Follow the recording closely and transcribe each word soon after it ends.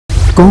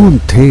कौन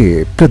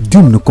थे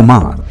प्रद्युम्न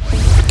कुमार,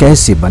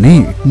 कैसे बने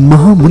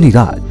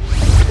महामुनिराज,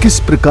 किस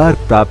प्रकार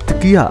प्राप्त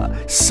किया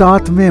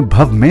 7वें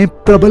भव में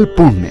प्रबल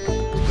पुण्य,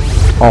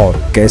 और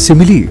कैसे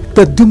मिली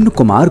प्रद्युम्न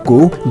कुमार को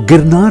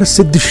गिरनार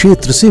सिद्ध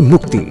क्षेत्र से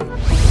मुक्ति।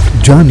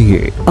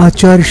 जानिए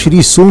आचार्य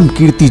श्री सोम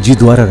कीर्ति जी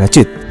द्वारा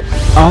रचित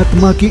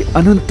आत्मा की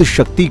अनंत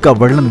शक्ति का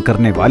वर्णन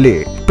करने वाले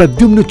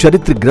प्रद्युम्न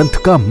चरित्र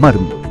ग्रंथ का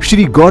मर्म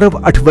श्री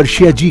गौरव 8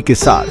 वर्षीय जी के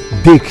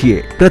साथ।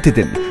 देखिए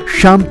प्रतिदिन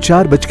शाम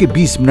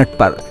 4:20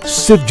 पर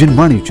सिर्फ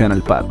जिनवाणी चैनल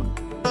पर।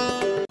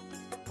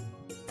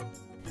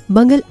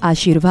 मंगल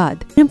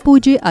आशीर्वाद परम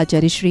पूज्य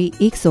आचार्य श्री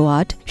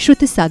 108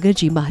 श्रुत सागर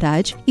जी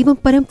महाराज एवं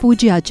परम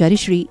पूज्य आचार्य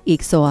श्री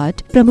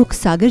 108 प्रमुख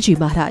सागर जी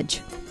महाराज।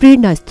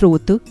 प्रेरणा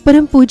स्त्रोत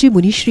परम पूज्य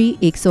मुनि श्री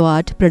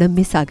 108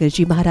 प्रणम्य सागर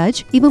जी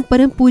महाराज एवं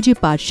परम पूज्य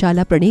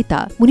पाठशाला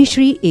प्रणेता मुनि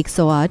श्री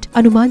 108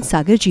 अनुमान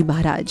सागर जी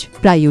महाराज।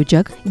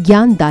 प्रायोजक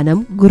ज्ञान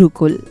दानम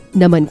गुरुकुल।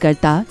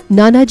 नमनकर्ता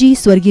नानाजी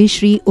स्वर्गीय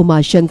श्री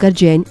उमाशंकर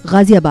जैन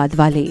गाजियाबाद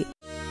वाले।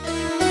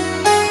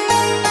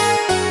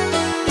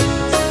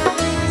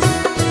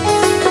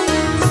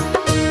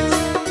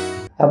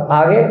 अब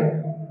आगे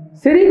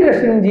श्री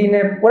कृष्ण जी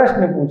ने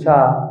प्रश्न पूछा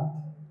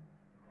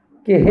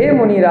कि हे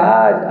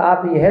मुनिराज,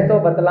 आप यह तो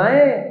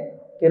बतलाएं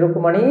कि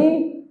रुक्मणी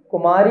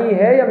कुमारी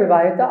है या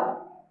विवाहिता,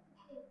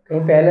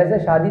 कहीं पहले से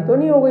शादी तो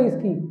नहीं हो गई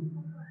इसकी।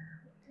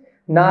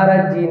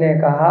 नारद जी ने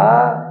कहा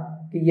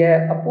कि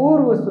यह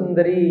अपूर्व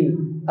सुंदरी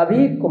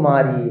अभी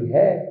कुमारी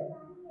है,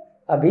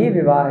 अभी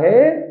विवाह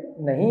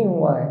नहीं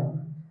हुआ है,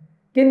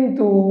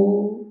 किंतु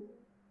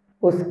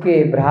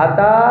उसके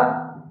भ्राता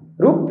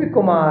रूप्य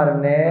कुमार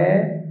ने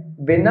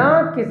बिना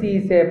किसी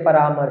से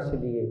परामर्श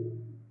लिए,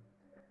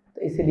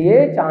 तो इसलिए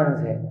चांस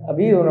है।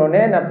 अभी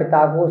उन्होंने न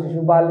पिता को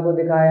शिशुपाल को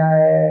दिखाया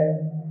है,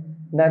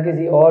 न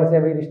किसी और से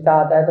भी रिश्ता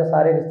आता है तो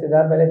सारे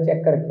रिश्तेदार पहले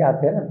चेक करके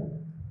आते हैं ना।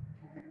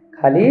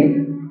 खाली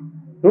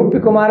रूप्य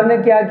कुमार ने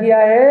क्या किया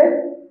है,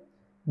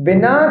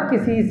 बिना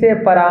किसी से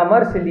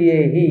परामर्श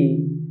लिए ही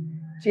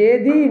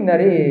चेदी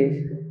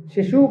नरेश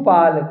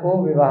शिशुपाल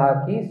को विवाह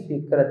की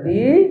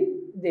स्वीकृति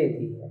दे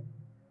दी है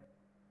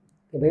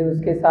कि भाई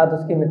उसके साथ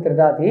उसकी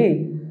मित्रता थी,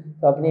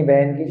 तो अपनी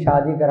बहन की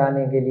शादी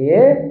कराने के लिए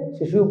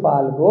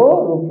शिशुपाल को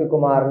रूप्य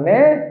कुमार ने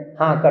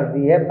हाँ कर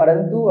दी है,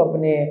 परंतु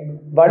अपने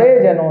बड़े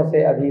जनों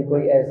से अभी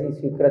कोई ऐसी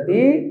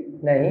स्वीकृति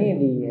नहीं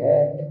ली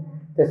है।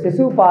 तो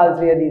शिशुपाल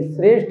से यदि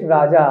श्रेष्ठ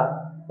राजा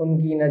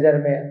उनकी नज़र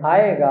में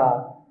आएगा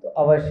तो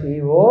अवश्य ही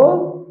वो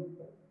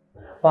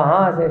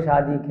वहाँ से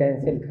शादी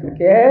कैंसिल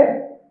करके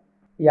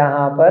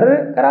यहाँ पर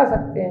करा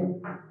सकते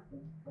हैं।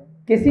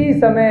 किसी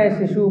समय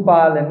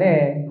शिशुपाल ने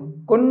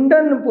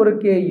कुंदनपुर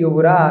के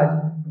युवराज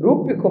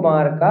रूप्य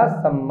कुमार का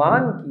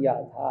सम्मान किया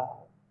था।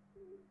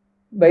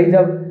 भाई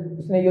जब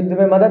उसने युद्ध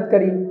में मदद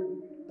करी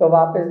तो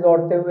वापस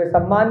लौटते हुए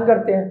सम्मान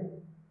करते हैं।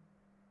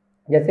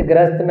 जैसे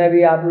गृहस्थ में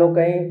भी आप लोग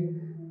कहीं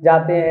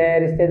जाते हैं,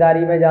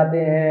 रिश्तेदारी में जाते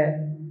हैं,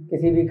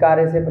 किसी भी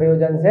कार्य से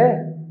प्रयोजन से,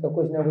 तो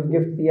कुछ न कुछ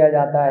गिफ्ट दिया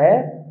जाता है।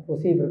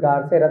 उसी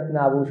प्रकार से रत्न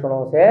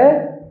आभूषणों से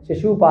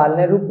शिशुपाल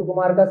ने रूप्य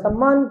कुमार का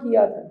सम्मान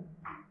किया था।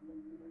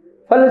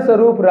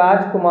 फलस्वरूप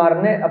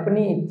राजकुमार ने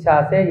अपनी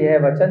इच्छा से यह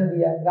वचन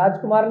दिया।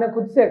 राजकुमार ने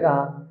खुद से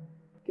कहा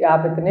कि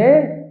आप इतने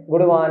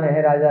गुणवान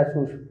हैं राजा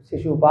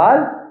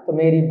शिशुपाल, तो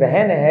मेरी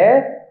बहन है,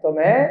 तो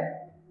मैं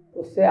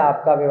उससे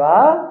आपका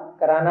विवाह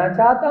कराना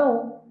चाहता हूँ।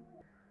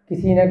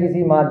 किसी न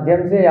किसी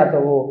माध्यम से, या तो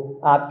वो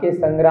आपके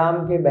संग्राम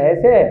के भय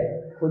से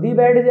खुद ही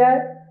बैठ जाए,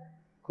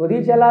 खुद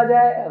ही चला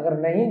जाए, अगर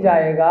नहीं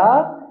जाएगा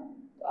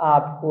तो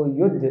आपको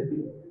युद्ध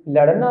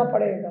लड़ना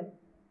पड़ेगा।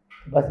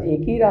 बस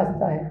एक ही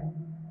रास्ता है।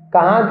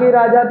 कहाँ के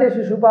राजा थे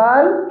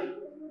शिशुपाल?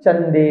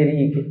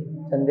 चंदेरी के।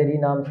 चंदेरी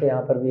नाम से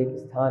यहाँ पर भी एक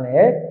स्थान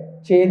है,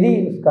 चेदी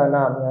उसका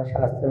नाम यहाँ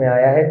शास्त्र में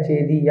आया है।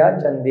 चेदी या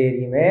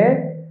चंदेरी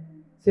में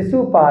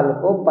शिशुपाल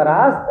को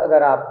परास्त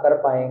अगर आप कर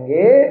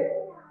पाएंगे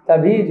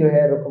तभी जो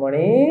है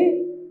रुक्मणी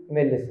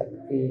मिल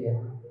सकती है,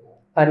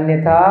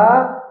 अन्यथा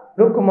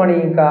रुक्मणी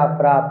का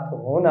प्राप्त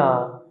होना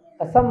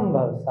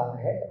असंभव सा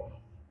है।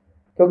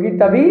 क्योंकि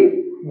तभी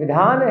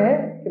विधान है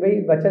कि भाई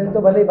वचन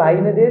तो भले भाई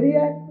ने दे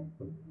दिया है,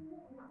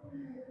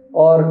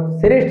 और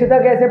श्रेष्ठता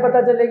कैसे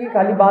पता चलेगी?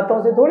 खाली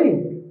बातों से थोड़ी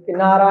कि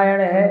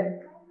नारायण है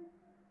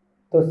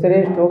तो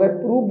श्रेष्ठ हो गए,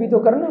 प्रूफ भी तो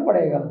करना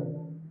पड़ेगा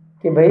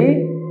कि भाई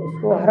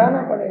उसको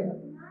हराना पड़ेगा,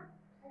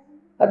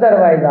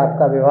 अदरवाइज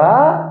आपका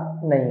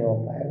विवाह नहीं हो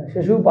पाएगा।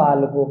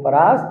 शिशुपाल को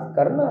परास्त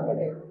करना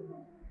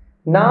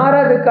पड़ेगा।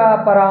 नारद का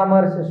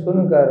परामर्श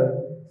सुनकर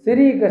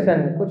श्री कृष्ण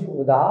कुछ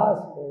उदास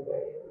हो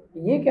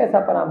गए। ये कैसा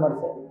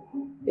परामर्श है?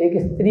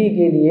 एक स्त्री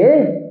के लिए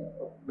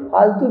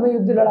फालतू में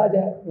युद्ध लड़ा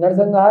जाए,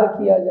 नरसंहार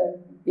किया जाए,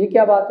 ये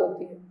क्या बात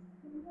होती है?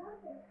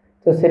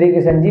 तो श्री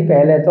कृष्ण जी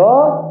पहले तो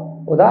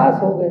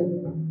उदास हो गए।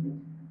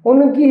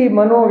 उनकी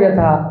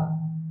मनोव्यथा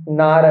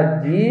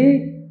नारद जी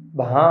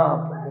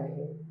भांप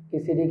गए कि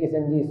श्री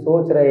कृष्ण जी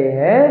सोच रहे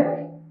हैं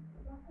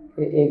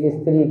कि एक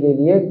स्त्री के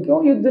लिए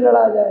क्यों युद्ध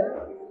लड़ा जाए,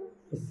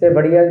 इससे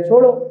बढ़िया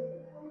छोड़ो।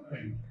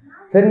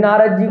 फिर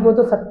नारद जी को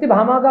तो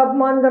सत्यभामा का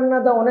अपमान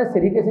करना था, उन्हें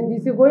श्री कृष्ण जी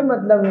से कोई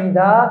मतलब नहीं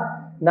था,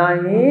 ना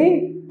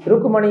ही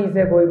रुक्मणी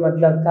से कोई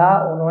मतलब था।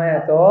 उन्होंने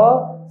तो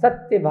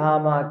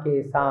सत्यभामा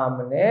के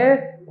सामने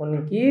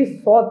उनकी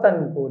सौतन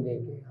को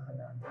लेके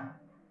आना था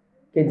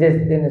कि जिस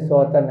दिन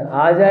सौतन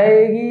आ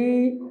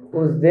जाएगी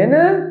उस दिन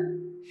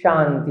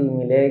शांति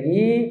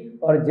मिलेगी,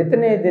 और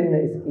जितने दिन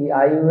इसकी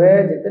आयु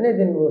है, जितने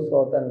दिन वो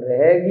सौतन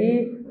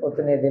रहेगी,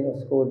 उतने दिन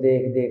उसको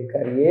देख देख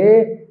कर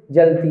ये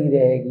जलती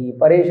रहेगी,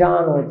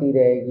 परेशान होती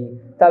रहेगी।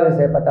 तब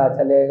इसे पता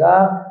चलेगा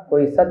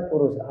कोई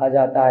सत्पुरुष आ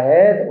जाता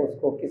है तो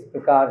उसको किस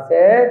प्रकार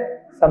से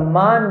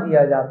सम्मान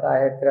दिया जाता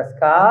है,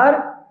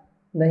 तिरस्कार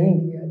नहीं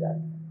किया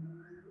जाता।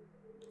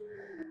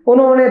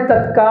 उन्होंने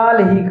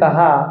तत्काल ही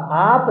कहा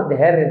आप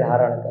धैर्य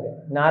धारण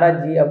करें।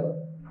 नारद जी अब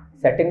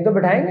सेटिंग तो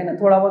बिठाएंगे ना,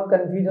 थोड़ा बहुत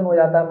कंफ्यूजन हो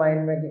जाता है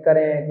माइंड में कि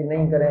करें कि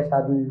नहीं करें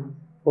शादी।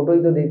 फोटो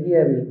ही तो देखी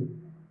है अभी,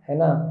 है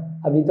ना।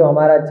 अभी तो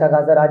हमारा अच्छा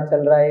खासा राज चल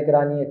रहा है, एक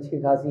रानी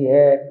अच्छी खासी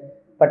है,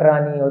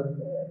 पटरानी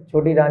और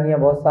छोटी रानियां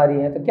बहुत सारी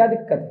हैं, तो क्या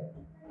दिक्कत है,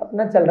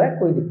 अपना चल रहा है,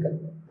 कोई दिक्कत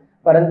नहीं।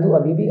 परंतु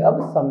अभी भी अब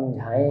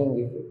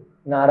समझाएंगे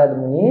नारद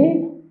मुनि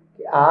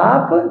कि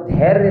आप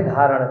धैर्य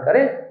धारण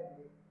करें,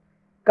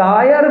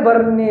 कायर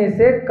बनने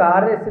से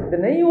कार्य सिद्ध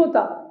नहीं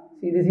होता।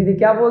 सीधे सीधे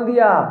क्या बोल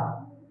दिया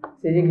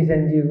श्री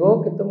किशन जी को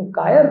कि तुम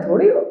कायर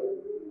थोड़ी हो।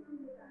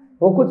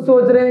 वो कुछ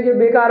सोच रहे हैं कि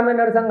बेकार में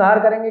नरसंहार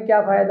करेंगे,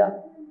 क्या फायदा।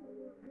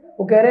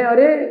 वो कह रहे हैं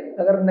अरे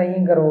अगर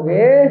नहीं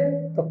करोगे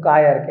तो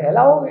कायर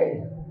कहलाओगे,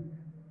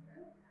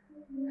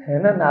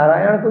 है ना।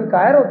 नारायण कोई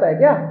कायर होता है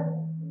क्या?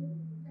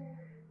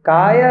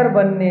 कायर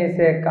बनने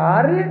से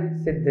कार्य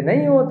सिद्ध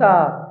नहीं होता,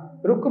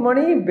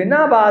 रुक्मणी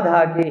बिना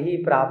बाधा के ही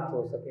प्राप्त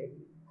हो सकेगी।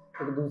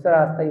 तो दूसरा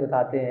रास्ता ही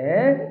बताते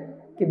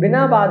हैं कि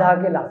बिना बाधा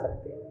के ला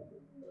सकते हैं।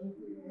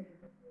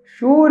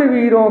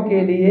 शूरवीरों के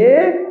लिए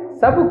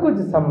सब कुछ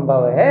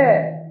संभव है,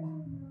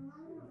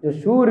 जो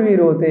शूरवीर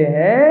होते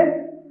हैं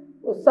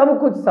वो सब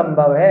कुछ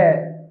संभव है,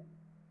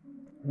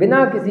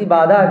 बिना किसी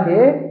बाधा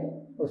के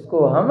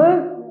उसको हम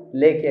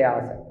लेके आ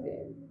सकते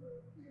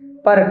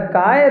हैं, पर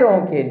कायरों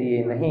के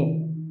लिए नहीं।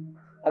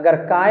 अगर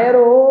कायर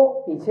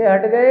हो पीछे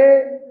हट गए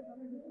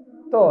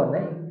तो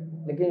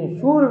नहीं, लेकिन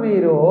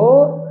शूरवीर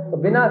हो तो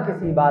बिना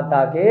किसी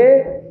बाधा के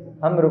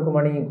हम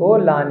रुक्मणी को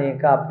लाने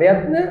का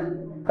प्रयत्न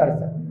कर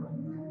सकते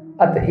हैं।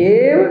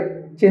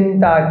 अतएव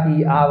चिंता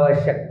की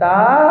आवश्यकता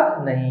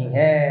नहीं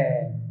है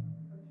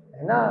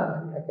ना।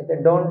 क्या कहते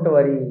हैं, डोंट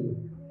वरी,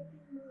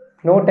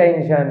 नो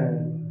टेंशन,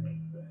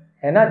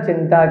 है ना।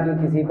 चिंता की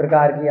किसी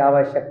प्रकार की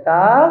आवश्यकता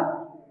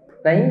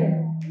नहीं है।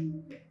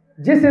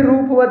 जिस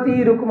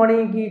रूपवती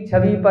रुक्मणी की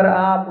छवि पर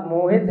आप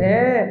मोहित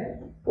हैं,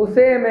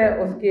 उसे मैं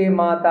उसके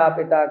माता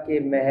पिता के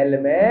महल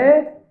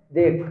में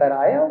देख कर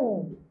आया हूं।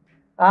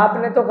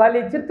 आपने तो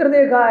खाली चित्र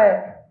देखा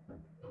है,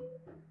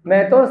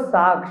 मैं तो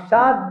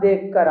साक्षात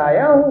देख कर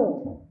आया हूं।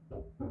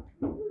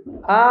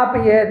 आप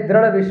यह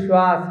दृढ़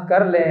विश्वास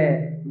कर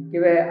लें कि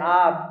वह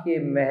आपके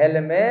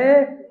महल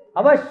में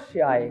अवश्य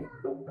आए।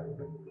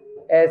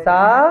 ऐसा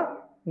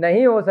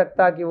नहीं हो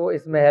सकता कि वो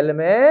इस महल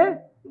में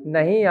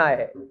नहीं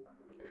आए।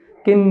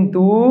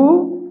 किंतु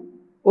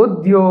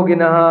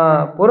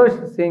उद्योगिनः पुरुष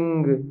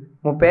सिंह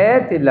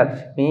मुपैति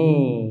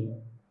लक्ष्मी।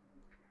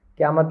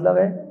 क्या मतलब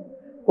है?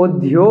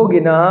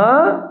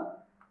 उद्योगिनः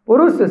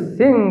पुरुष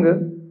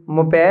सिंह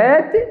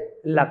मुपैति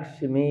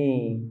लक्ष्मी।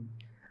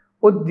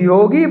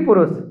 उद्योगी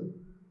पुरुष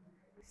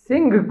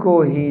सिंह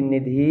को ही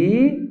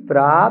निधि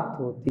प्राप्त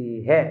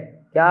होती है।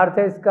 क्या अर्थ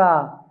है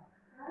इसका?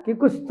 कि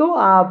कुछ तो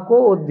आपको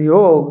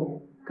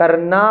उद्योग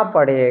करना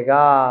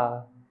पड़ेगा।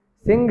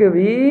 सिंह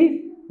भी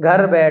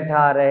घर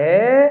बैठा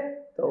रहे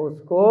तो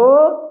उसको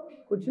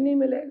कुछ नहीं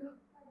मिलेगा,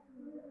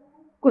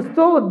 कुछ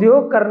तो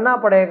उद्योग करना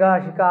पड़ेगा।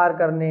 शिकार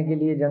करने के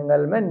लिए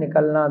जंगल में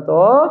निकलना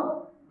तो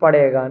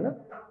पड़ेगा ना,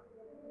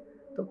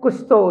 तो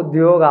कुछ तो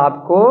उद्योग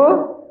आपको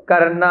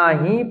करना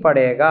ही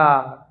पड़ेगा।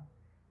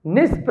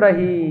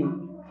 निष्प्रही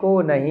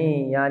को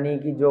नहीं, यानी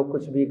कि जो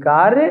कुछ भी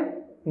कार्य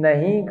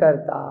नहीं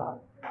करता,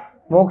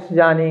 मोक्ष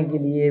जाने के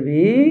लिए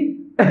भी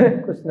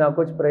कुछ ना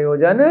कुछ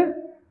प्रयोजन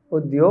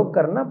उद्योग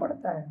करना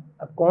पड़ता है।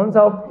 अब कौन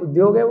सा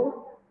उद्योग है वो?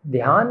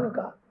 ध्यान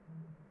का,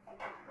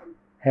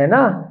 है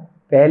ना।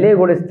 पहले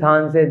गुण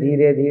स्थान से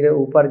धीरे धीरे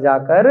ऊपर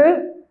जाकर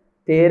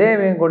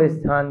 13वें गुण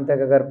स्थान तक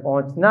अगर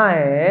पहुंचना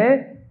है,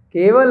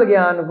 केवल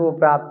ज्ञान को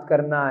प्राप्त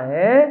करना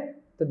है,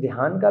 तो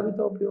ध्यान का भी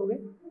तो उपयोग है।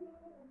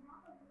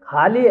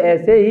 खाली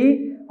ऐसे ही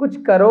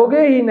कुछ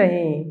करोगे ही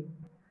नहीं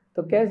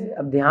तो कैसे?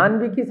 अब ध्यान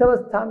भी किस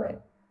अवस्था में?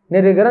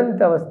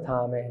 निर्ग्रंथ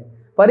अवस्था में,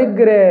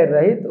 परिग्रह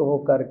रहित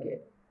होकर के।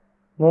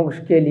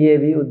 मोक्ष के लिए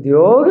भी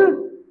उद्योग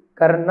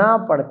करना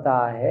पड़ता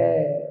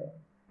है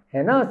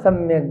ना।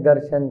 सम्यक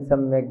दर्शन,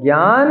 सम्यक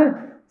ज्ञान,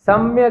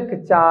 सम्यक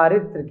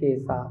चारित्र के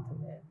साथ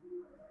में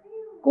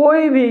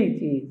कोई भी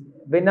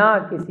चीज बिना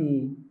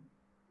किसी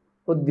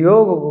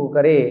उद्योग को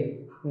करे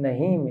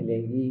नहीं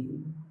मिलेगी।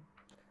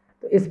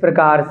 तो इस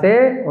प्रकार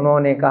से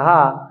उन्होंने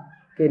कहा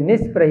कि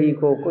निष्प्रही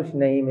को कुछ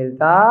नहीं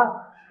मिलता,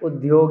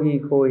 उद्योगी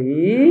को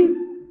ही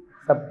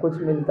सब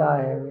कुछ मिलता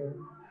है।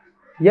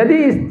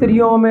 यदि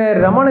स्त्रियों में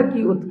रमण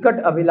की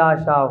उत्कट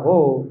अभिलाषा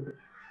हो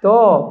तो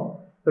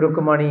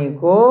रुक्मणी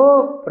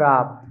को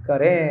प्राप्त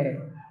करें।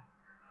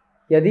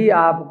 यदि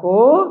आपको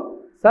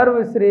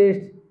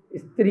सर्वश्रेष्ठ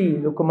स्त्री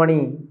रुक्मणी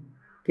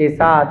के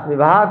साथ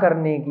विवाह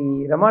करने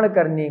की, रमण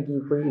करने की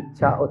कोई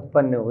इच्छा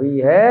उत्पन्न हुई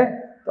है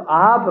तो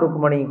आप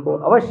रुक्मणी को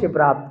अवश्य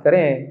प्राप्त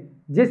करें।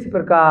 जिस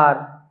प्रकार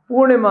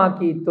पूर्णिमा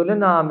की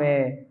तुलना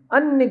में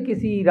अन्य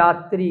किसी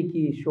रात्रि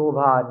की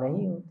शोभा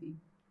नहीं होती।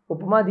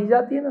 उपमा दी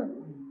जाती है ना,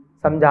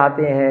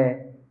 समझाते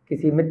हैं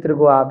किसी मित्र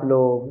को, आप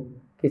लोग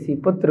किसी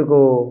पुत्र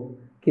को,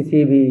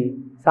 किसी भी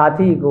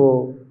साथी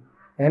को,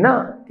 है ना,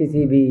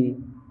 किसी भी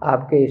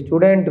आपके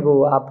स्टूडेंट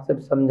को आप सब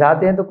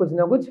समझाते हैं तो कुछ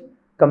ना कुछ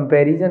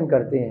कंपैरिजन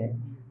करते हैं,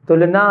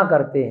 तुलना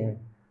करते हैं।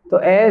 तो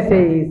ऐसे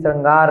ही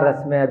श्रृंगार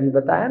रस में अभी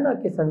बताया ना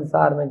कि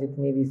संसार में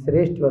जितनी भी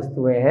श्रेष्ठ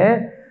वस्तुएं हैं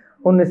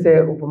उनसे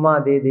उपमा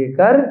दे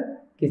देकर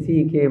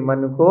किसी के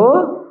मन को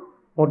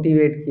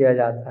मोटिवेट किया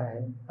जाता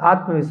है,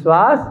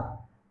 आत्मविश्वास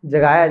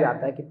जगाया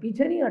जाता है कि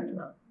पीछे नहीं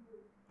हटना।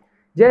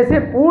 जैसे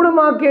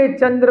पूर्णिमा के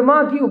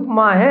चंद्रमा की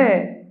उपमा है,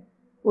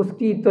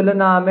 उसकी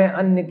तुलना में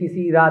अन्य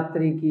किसी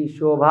रात्रि की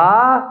शोभा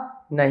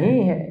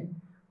नहीं है,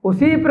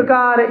 उसी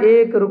प्रकार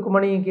एक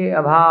रुक्मणी के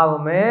अभाव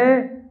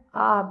में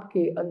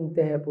आपके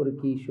अंतःपुर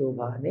की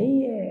शोभा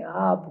नहीं है।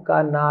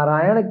 आपका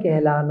नारायण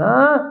कहलाना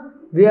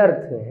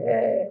व्यर्थ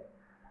है।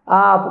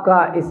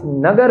 आपका इस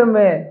नगर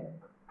में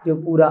जो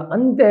पूरा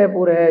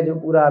अंतःपुर है, जो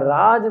पूरा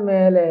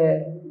राजमहल है,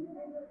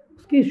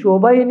 उसकी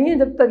शोभा ही नहीं है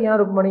जब तक यहाँ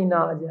रुक्मणी ना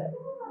आ जाए।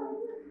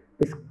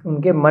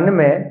 उनके मन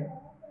में,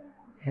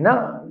 है ना,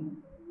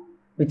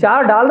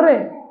 विचार डाल रहे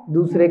हैं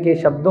दूसरे के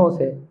शब्दों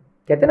से,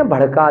 कहते हैं ना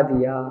भड़का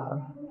दिया।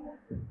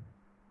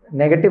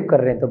 नेगेटिव कर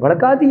रहे हैं तो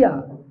भड़का दिया,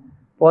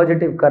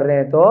 पॉजिटिव कर रहे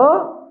हैं तो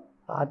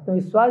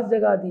आत्मविश्वास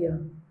जगा दिया,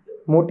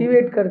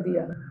 मोटिवेट कर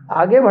दिया,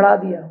 आगे बढ़ा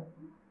दिया।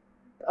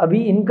 अभी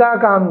इनका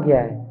काम क्या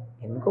है?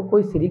 इनको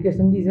कोई श्री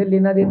कृष्ण जी से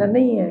लेना देना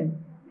नहीं है।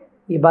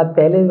 ये बात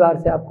पहले बार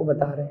से आपको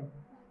बता रहे हैं।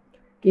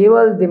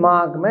 केवल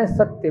दिमाग में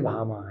सत्य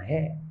भामा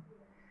है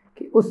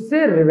कि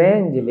उससे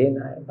रिवेंज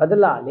लेना है,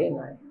 बदला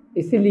लेना है।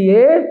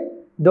 इसलिए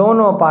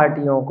दोनों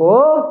पार्टियों को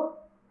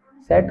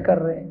सेट कर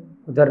रहे हैं,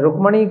 उधर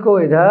रुक्मणी को,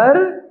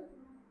 इधर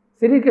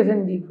श्री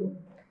कृष्ण जी को।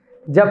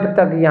 जब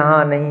तक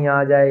यहाँ नहीं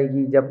आ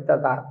जाएगी, जब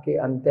तक आपके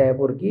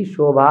अंतःपुर की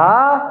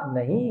शोभा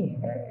नहीं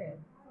है।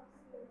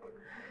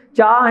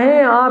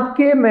 चाहे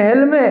आपके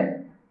महल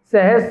में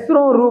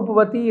सहस्रों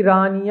रूपवती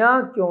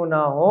रानियां क्यों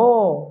ना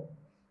हो,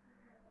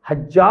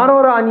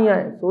 हजारों रानियां,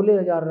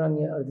 16,000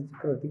 रानियां अर्ध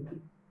चक्रवर्ती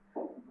की,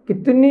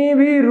 कितनी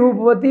भी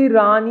रूपवती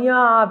रानियां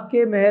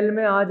आपके महल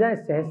में आ जाएं,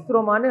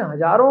 सहस्रों माने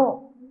हजारों,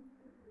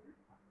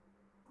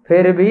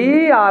 फिर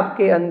भी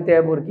आपके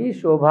अंतःपुर की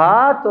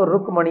शोभा तो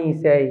रुक्मणी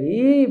से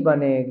ही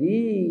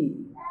बनेगी।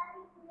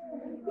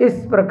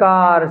 इस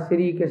प्रकार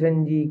श्री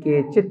कृष्ण जी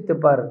के चित्त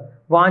पर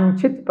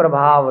वांछित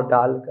प्रभाव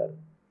डालकर,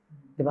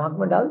 दिमाग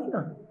में डाल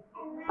दिया।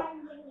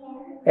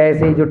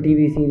 ऐसे ही जो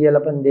टीवी सीरियल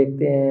अपन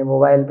देखते हैं,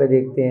 मोबाइल पे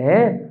देखते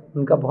हैं,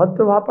 उनका बहुत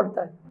प्रभाव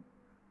पड़ता है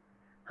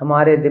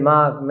हमारे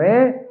दिमाग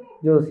में।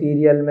 जो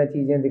सीरियल में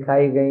चीज़ें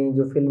दिखाई गई,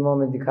 जो फिल्मों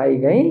में दिखाई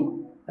गई,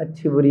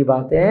 अच्छी बुरी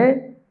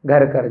बातें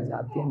घर कर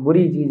जाती हैं,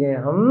 बुरी चीज़ें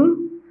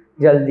हम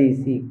जल्दी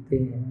सीखते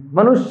हैं।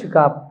 मनुष्य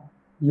का,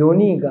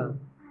 योनि का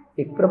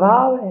एक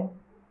प्रभाव है,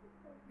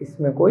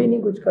 इसमें कोई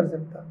नहीं कुछ कर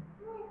सकता,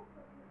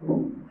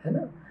 है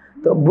ना।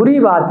 तो बुरी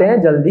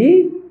बातें जल्दी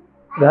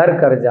घर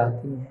कर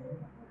जाती हैं,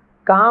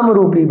 काम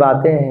रूपी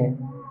बातें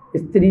हैं,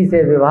 स्त्री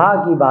से विवाह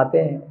की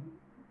बातें हैं,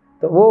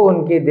 तो वो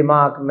उनके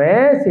दिमाग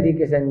में श्री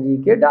कृष्ण जी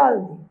के डाल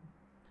दी।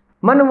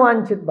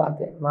 मनवांछित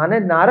बातें, माने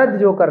नारद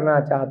जो करना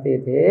चाहते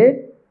थे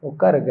वो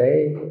कर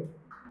गए,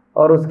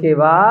 और उसके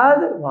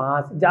बाद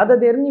वहाँ से ज़्यादा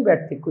देर नहीं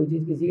बैठती। कोई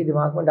चीज़ किसी के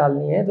दिमाग में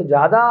डालनी है तो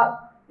ज़्यादा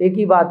एक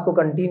ही बात को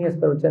कंटिन्यूस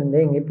प्रवचन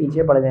देंगे,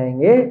 पीछे पड़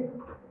जाएंगे,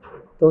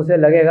 तो उसे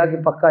लगेगा कि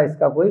पक्का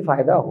इसका कोई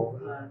फ़ायदा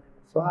होगा,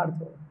 स्वार्थ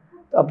हो।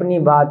 तो अपनी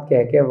बात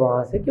कह के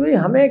वहाँ से कि भाई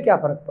हमें क्या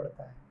फ़र्क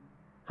पड़ता है,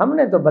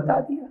 हमने तो बता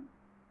दिया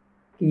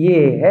कि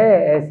ये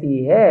है,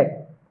 ऐसी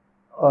है,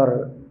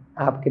 और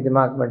आपके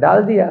दिमाग में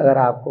डाल दिया। अगर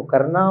आपको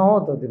करना हो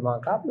तो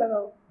दिमाग आप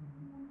लगाओ।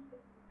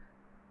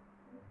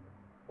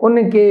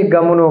 उनके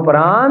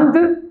गमनोपरांत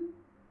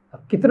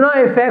कितना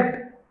इफेक्ट,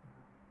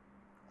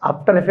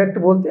 आफ्टर इफेक्ट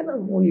बोलते हैं ना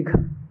मूवी का,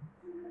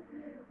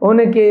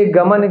 उनके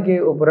गमन के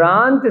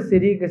उपरांत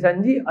श्री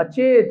कृष्ण जी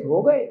अचेत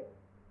हो गए।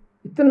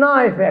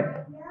 इतना इफेक्ट,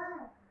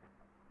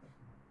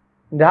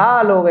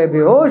 ढाल हो गए,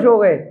 बेहोश हो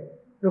गए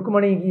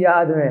रुक्मणी की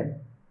याद में।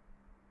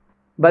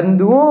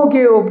 बंधुओं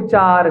के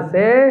उपचार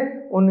से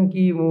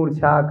उनकी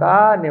मूर्छा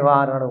का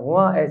निवारण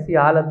हुआ। ऐसी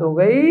हालत हो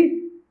गई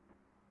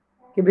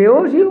कि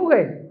बेहोश ही हो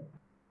गए,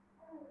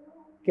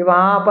 कि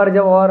वहां पर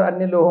जब और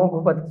अन्य लोगों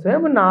को पता,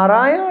 स्वयं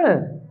नारायण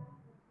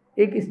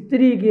एक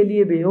स्त्री के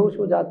लिए बेहोश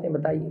हो जाते हैं,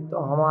 बताइए तो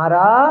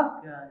हमारा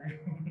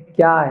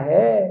क्या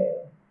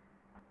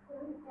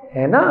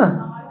है ना।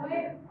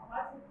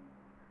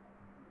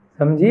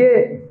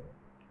 समझिए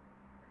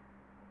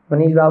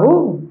मनीष बाबू,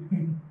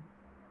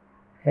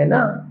 है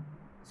ना।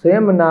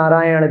 स्वयं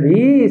नारायण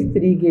भी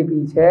स्त्री के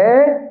पीछे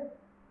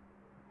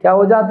क्या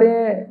हो जाते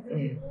हैं,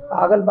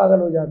 पागल पागल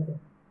हो जाते हैं।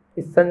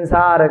 इस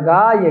संसार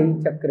का यही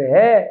चक्र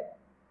है,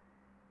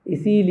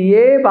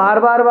 इसीलिए बार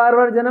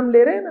बार जन्म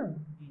ले रहे हैं ना।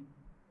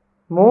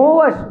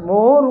 मोहवश,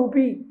 मोह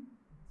रूपी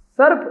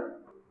सर्प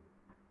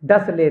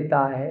डस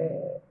लेता है।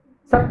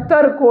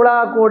 70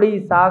 कोड़ा कोड़ी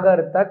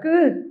सागर तक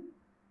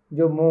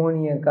जो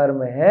मोहनीय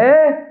कर्म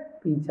है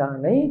पीछा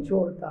नहीं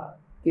छोड़ता।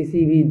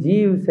 किसी भी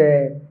जीव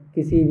से,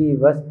 किसी भी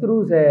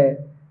वस्तु से,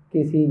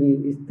 किसी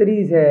भी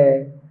स्त्री से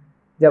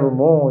जब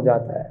मोह हो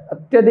जाता है,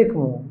 अत्यधिक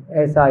मोह,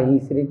 ऐसा ही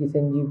श्री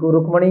कृष्ण जी को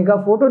रुक्मणी का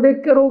फोटो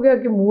देख कर हो गया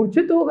कि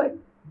मूर्छित हो गए।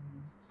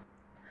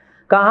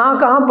 कहाँ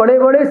कहाँ बड़े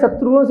बड़े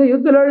शत्रुओं से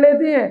युद्ध लड़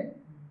लेते हैं,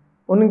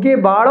 उनके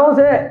बाणों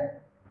से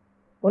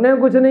उन्हें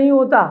कुछ नहीं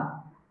होता,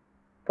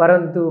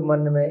 परंतु मन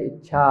में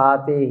इच्छा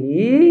आते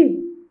ही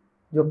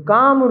जो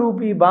काम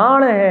रूपी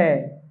बाण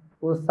है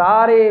वो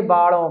सारे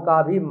बाणों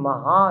का भी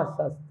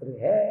महाशस्त्र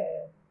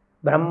है,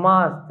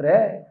 ब्रह्मास्त्र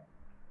है।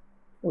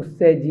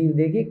 उससे जीव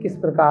देखिए किस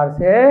प्रकार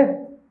से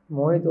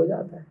मोहित हो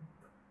जाता है।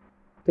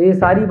 तो ये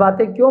सारी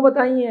बातें क्यों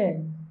बताई हैं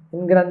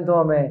इन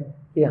ग्रंथों में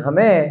कि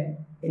हमें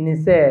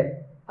इनसे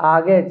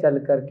आगे चल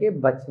करके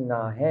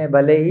बचना है।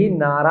 भले ही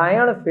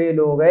नारायण फेल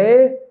हो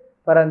गए,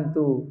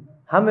 परंतु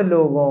हम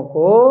लोगों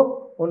को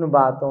उन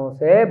बातों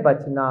से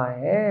बचना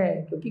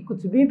है, क्योंकि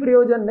कुछ भी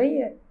प्रयोजन नहीं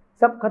है,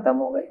 सब खत्म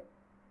हो गए।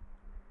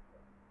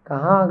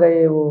 कहाँ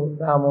गए वो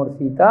राम और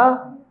सीता,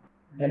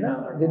 है ना,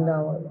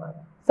 वृंदावन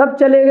मारा, सब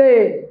चले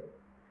गए।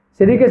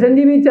 श्री कृष्ण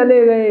जी भी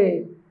चले गए।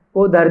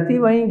 वो धरती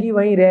वहीं की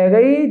वहीं रह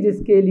गई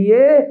जिसके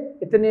लिए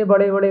इतने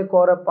बड़े बड़े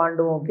कौरव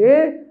पांडवों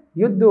के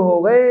युद्ध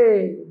हो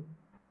गए,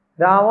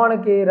 रावण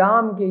के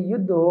राम के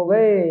युद्ध हो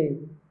गए।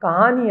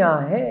 कहानियां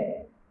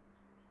हैं,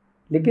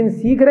 लेकिन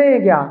सीख रहे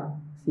हैं क्या?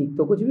 सीख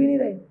तो कुछ भी नहीं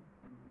रहे।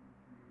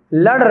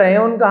 लड़ रहे हैं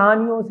उन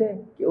कहानियों से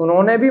कि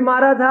उन्होंने भी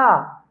मारा था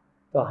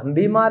तो हम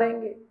भी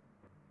मारेंगे।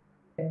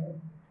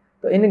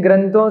 तो इन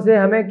ग्रंथों से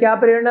हमें क्या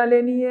प्रेरणा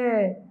लेनी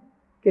है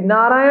कि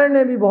नारायण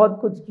ने भी बहुत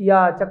कुछ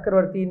किया,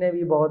 चक्रवर्ती ने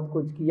भी बहुत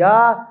कुछ किया,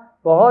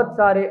 बहुत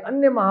सारे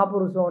अन्य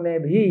महापुरुषों ने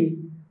भी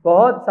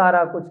बहुत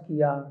सारा कुछ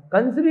किया।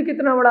 कंस भी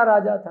कितना बड़ा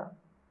राजा था,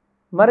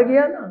 मर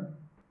गया ना,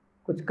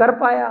 कुछ कर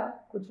पाया?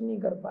 कुछ नहीं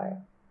कर पाया,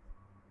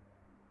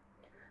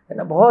 है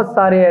ना। बहुत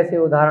सारे ऐसे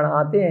उदाहरण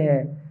आते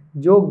हैं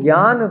जो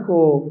ज्ञान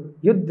को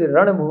युद्ध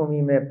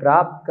रणभूमि में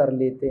प्राप्त कर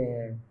लेते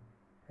हैं,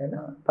 है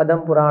ना। पद्म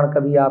पुराण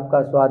कभी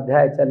आपका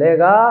स्वाध्याय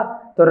चलेगा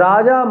तो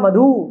राजा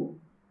मधु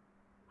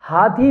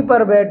हाथी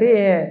पर बैठे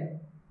हैं,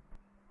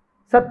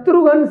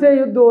 शत्रुघ्न से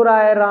युद्ध हो रहा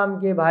है राम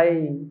के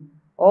भाई,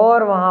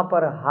 और वहां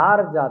पर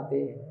हार जाते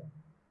हैं।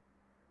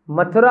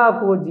 मथुरा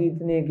को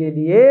जीतने के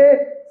लिए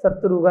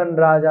शत्रुघ्न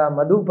राजा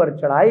मधु पर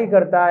चढ़ाई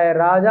करता है।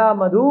 राजा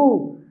मधु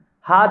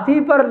हाथी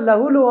पर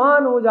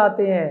लहूलुहान हो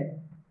जाते हैं,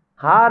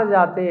 हार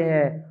जाते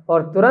हैं,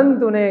 और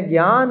तुरंत उन्हें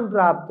ज्ञान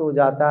प्राप्त हो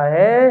जाता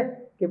है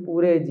कि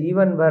पूरे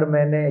जीवन भर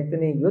मैंने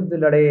इतने युद्ध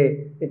लड़े,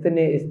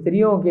 इतने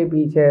स्त्रियों के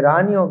पीछे,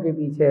 रानियों के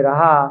पीछे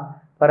रहा,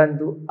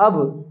 परंतु अब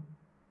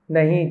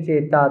नहीं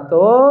चेता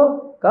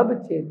तो कब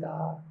चेता।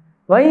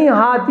 वहीं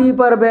हाथी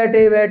पर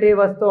बैठे बैठे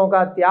वस्तुओं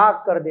का त्याग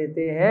कर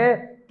देते हैं,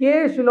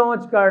 केश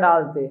लौंच कर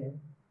डालते हैं।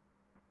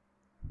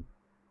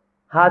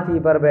 हाथी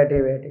पर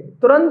बैठे बैठे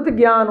तुरंत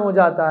ज्ञान हो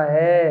जाता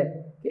है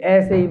कि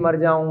ऐसे ही मर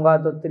जाऊंगा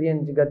तो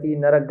त्रियंच गति,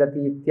 नरक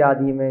गति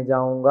इत्यादि में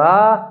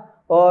जाऊंगा,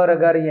 और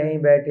अगर यहीं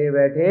बैठे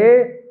बैठे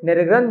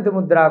निर्ग्रंथ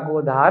मुद्रा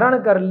को धारण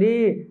कर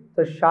ली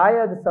तो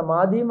शायद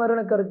समाधि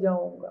मरण कर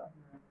जाऊंगा।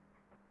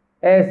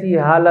 ऐसी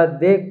हालत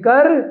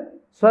देखकर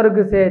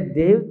स्वर्ग से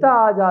देवता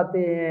आ जाते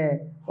हैं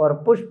और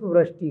पुष्प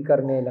वृष्टि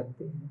करने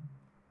लगते हैं।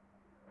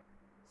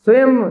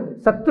 स्वयं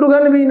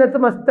शत्रुघ्न भी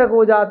नतमस्तक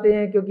हो जाते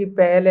हैं, क्योंकि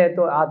पहले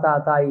तो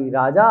आता ही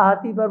राजा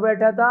हाथी पर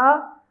बैठा था,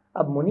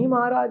 अब मुनि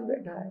महाराज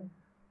बैठा है।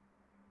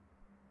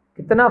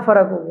 कितना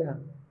फर्क हो गया,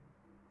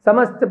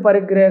 समस्त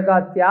परिग्रह का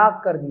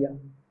त्याग कर दिया।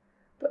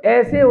 तो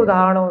ऐसे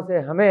उदाहरणों से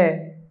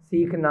हमें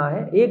सीखना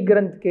है। एक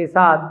ग्रंथ के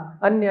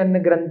साथ अन्य अन्य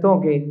ग्रंथों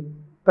के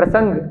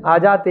प्रसंग आ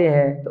जाते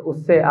हैं तो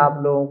उससे आप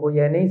लोगों को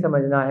यह नहीं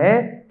समझना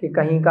है कि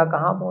कहीं का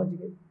कहाँ पहुँच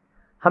गए।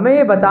 हमें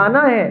ये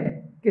बताना है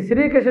कि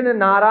श्री कृष्ण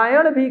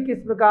नारायण भी किस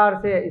प्रकार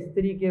से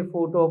स्त्री के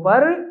फोटो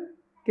पर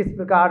किस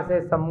प्रकार से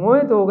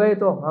सम्मोहित हो गए,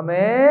 तो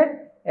हमें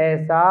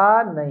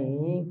ऐसा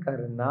नहीं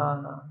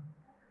करना।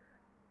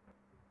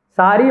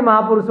 सारी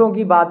महापुरुषों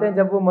की बातें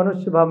जब वो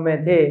मनुष्य भव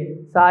में थे,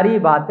 सारी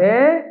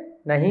बातें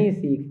नहीं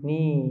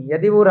सीखनी।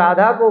 यदि वो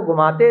राधा को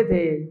घुमाते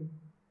थे,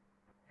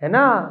 है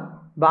ना,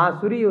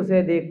 बांसुरी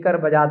उसे देखकर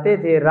बजाते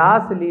थे,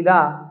 रास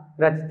लीला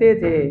रचते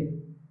थे,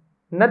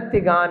 नृत्य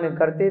गान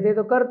करते थे,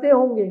 तो करते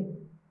होंगे।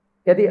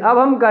 यदि अब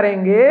हम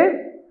करेंगे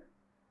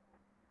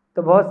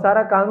तो बहुत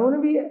सारा कानून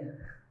भी है।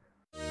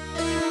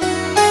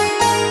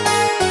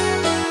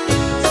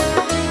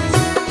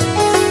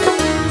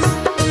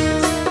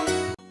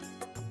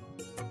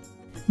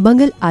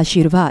 मंगल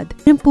आशीर्वाद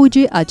परम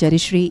पूज्य आचार्य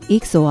श्री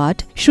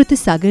 108 श्रुत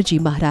सागर जी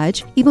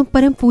महाराज एवं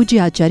परम पूज्य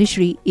आचार्य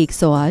श्री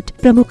 108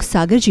 प्रमुख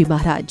सागर जी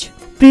महाराज।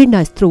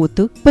 प्रेरणा स्त्रोत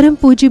परम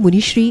पूज्य मुनि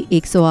श्री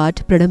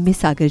 108 प्रणम्य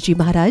सागर जी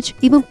महाराज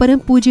एवं परम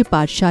पूज्य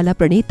पाठशाला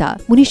प्रणेता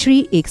मुनि श्री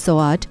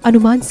 108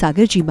 हनुमान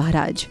सागर जी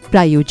महाराज।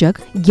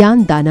 प्रायोजक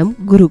ज्ञान दानम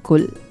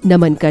गुरुकुल।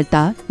 नमन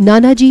करता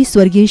नानाजी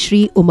स्वर्गीय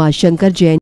श्री उमाशंकर जैन।